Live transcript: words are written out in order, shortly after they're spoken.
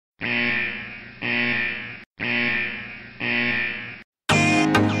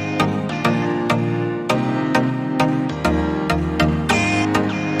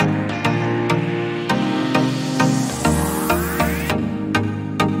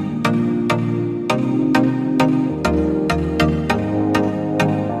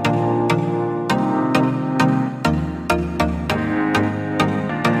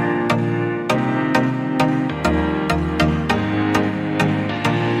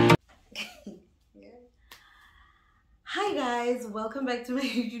guys, welcome back to my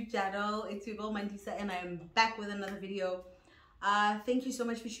YouTube channel. It's your girl Mandisa and I am back with another video. Thank you so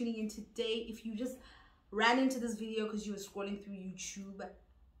much for tuning in today. If you just ran into this video because you were scrolling through YouTube,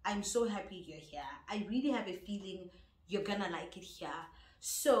 I'm so happy you're here. I really have a feeling you're gonna like it here.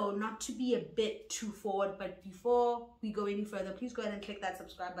 So not to be a bit too forward, but before we go any further, please go ahead and click that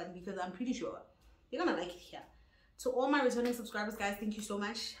subscribe button because I'm pretty sure you're gonna like it here. To all my returning subscribers, guys, thank you so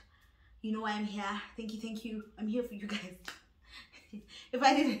much. You know why I'm here. Thank you. I'm here for you guys. if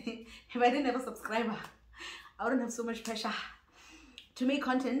I didn't have a subscriber, I wouldn't have so much pressure to make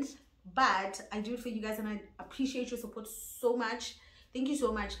content, but I do it for you guys and I appreciate your support so much. Thank you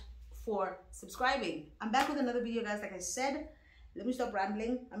so much for subscribing. I'm back with another video, guys. Like I said, let me stop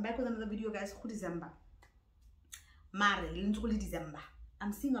rambling. I'm back with another video, guys. December. December.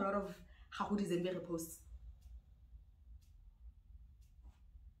 I'm seeing a lot of Dezembega posts.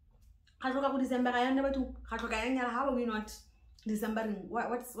 How are we not Decembering?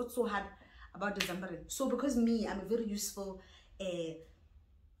 What's so hard about Decembering? So because me, I'm a very useful I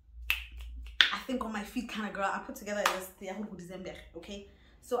think on my feet kind of girl, I put together this December, okay?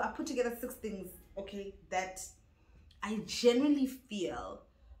 So I put together 6 things, okay, that I genuinely feel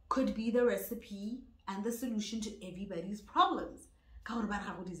could be the recipe and the solution to everybody's problems.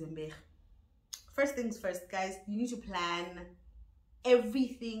 First things first, guys, you need to plan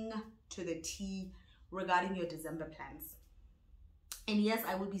everything to the T regarding your December plans. And yes,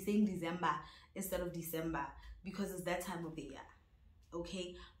 I will be saying December instead of December because it's that time of the year.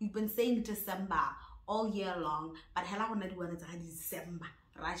 Okay, we've been saying December all year long, but hell, I want to do December.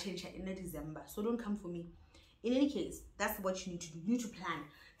 I change it in December, so don't come for me. In any case, that's what you need to do. You need to plan.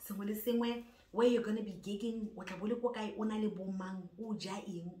 So when the same way where you're gonna be gigging,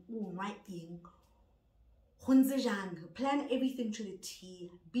 plan everything to the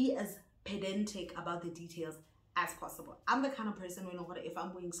T. Be as pedantic about the details as possible. I'm the kind of person when if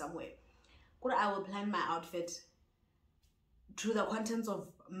I'm going somewhere, I will plan my outfit to the contents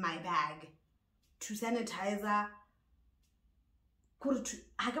of my bag, to sanitizer.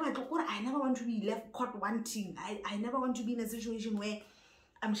 I never want to be left caught wanting. I never want to be in a situation where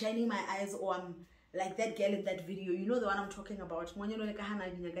I'm shining my eyes or I'm like that girl in that video. You know the one I'm talking about.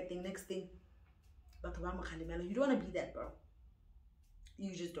 Next thing. But you don't want to be that, bro.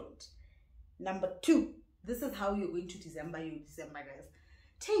 You just don't. Number 2, this is how you're going to December, guys.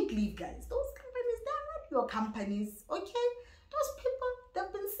 Take leave, guys. Those companies, they're not your companies, okay? Those people,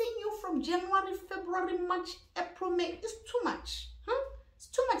 they've been seeing you from January, February, March, April, May. It's too much, huh? It's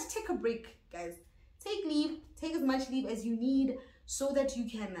too much. Take a break, guys. Take leave. Take as much leave as you need so that you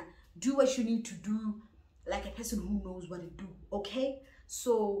can do what you need to do like a person who knows what to do, okay?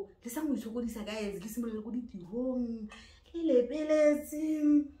 So the same we talk about, guys, listen to the home,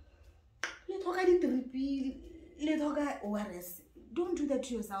 don't do that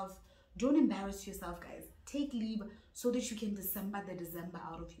to yourself. Don't embarrass yourself, guys. Take leave so that you can December the December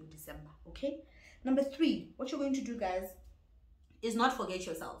out of your December, okay? Number 3, what you're going to do, guys, is not forget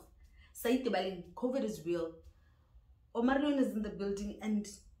yourself. Say COVID is real. Omarion is in the building and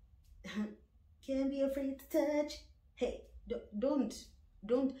can't be afraid to touch. Hey, don't.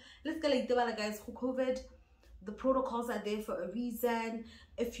 Let's go like the guys who COVID. The protocols are there for a reason.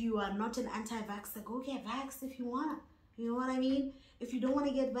 If you are not an anti-vaxxer, go get vaxxed if you want. You know what I mean? If you don't want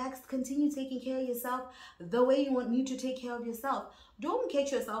to get vaxxed, continue taking care of yourself the way you want me to take care of yourself. Don't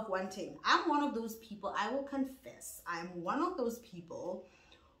catch yourself wanting. I'm one of those people, I will confess, I'm one of those people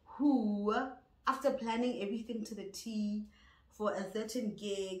who, after planning everything to the T for a certain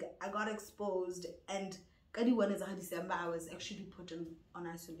gig, I got exposed and December, I was actually put on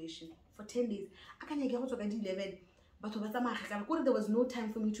isolation for 10 days. I can't get out of 11, but there was no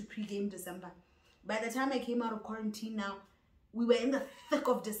time for me to pre-game December. By the time I came out of quarantine now, we were in the thick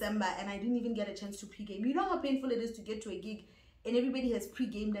of December and I didn't even get a chance to pre-game. You know how painful it is to get to a gig and everybody has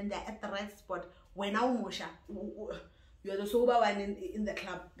pre-gamed and they're at the right spot. When now, Mosha, you're the sober one in the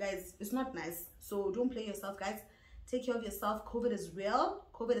club. Guys, it's not nice. So don't play yourself, guys. Take care of yourself. COVID is real.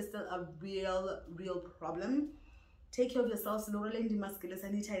 COVID is still a real problem. Take care of yourselves.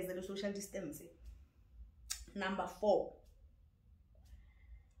 Sanitize the social distancing. Number 4.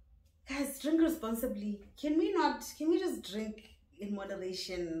 Guys, drink responsibly. Can we just drink in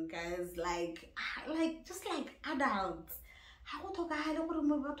moderation, guys? Like just like adults. Don't do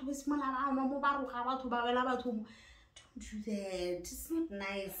that. It's not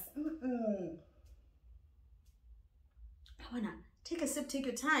nice. Take a sip, take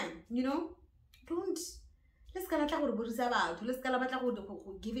your time, you know? Let's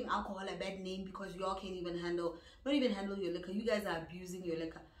giving alcohol a bad name because y'all can't even not even handle your liquor. You guys are abusing your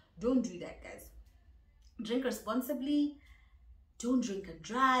liquor. Don't do that, guys. Drink responsibly. don't drink and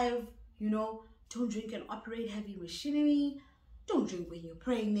drive, you know, don't drink and operate heavy machinery, don't drink when you're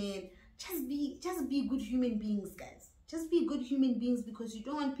pregnant. Just be good human beings, guys. Just be good human beings, because you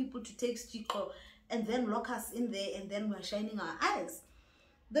don't want people to take Chico and then lock us in there and then we're shining our eyes.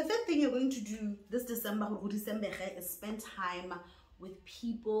 The fifth thing you're going to do this December, Dezembega, is spend time with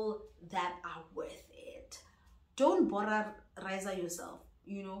people that are worth it. Don't bother Riza yourself,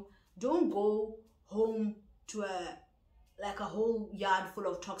 you know. Don't go home to a whole yard full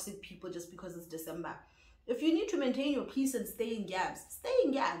of toxic people just because it's December. If you need to maintain your peace and stay in Gabs, stay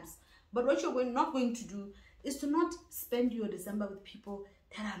in Gabs. But what you're not going to do is to not spend your December with people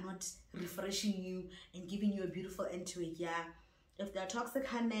that are not refreshing you and giving you a beautiful end to a year. If they're toxic,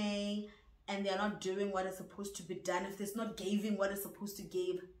 honey, and they're not doing what is supposed to be done, if it's not giving what is supposed to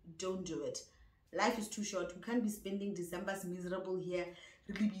give, don't do it. Life is too short. We can't be spending December's miserable here,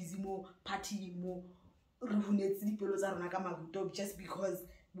 really busy more, partying more, just because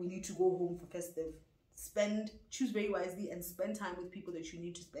we need to go home for festive. Choose very wisely and spend time with people that you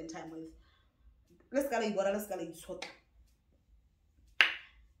need to spend time with.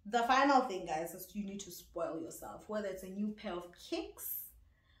 The final thing, guys, is you need to spoil yourself, whether it's a new pair of kicks,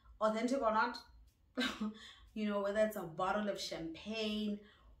 authentic or not, you know, whether it's a bottle of champagne,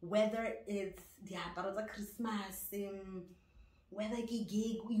 whether it's the Christmas, whether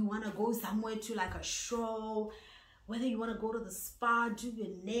you want to go somewhere to like a show, whether you want to go to the spa, do your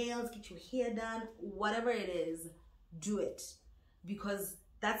nails, get your hair done, whatever it is, do it, because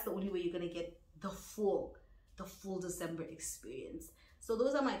that's the only way you're going to get the full December experience. So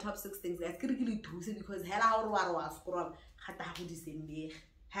those are my top 6 things, guys. Because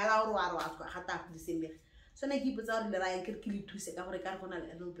so I keep it out a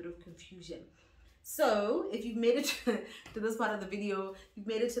little bit of confusion. So if you've made it to this part of the video, you've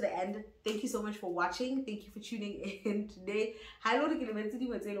made it to the end, thank you so much for watching. Thank you for tuning in today.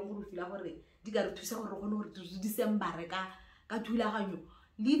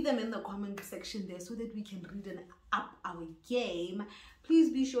 Leave them in the comment section there so that we can read and up our game. Please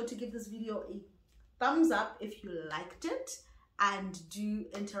be sure to give this video a thumbs up if you liked it, and do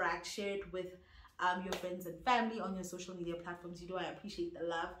interact, share it with your friends and family on your social media platforms. You know I appreciate the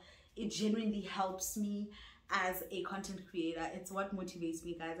love. It genuinely helps me as a content creator. It's what motivates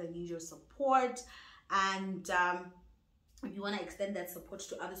me, guys. I need your support. And if you want to extend that support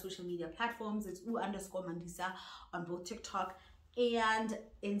to other social media platforms, it's _Mandisa on both TikTok and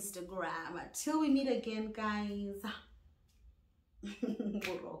Instagram. Till we meet again, guys.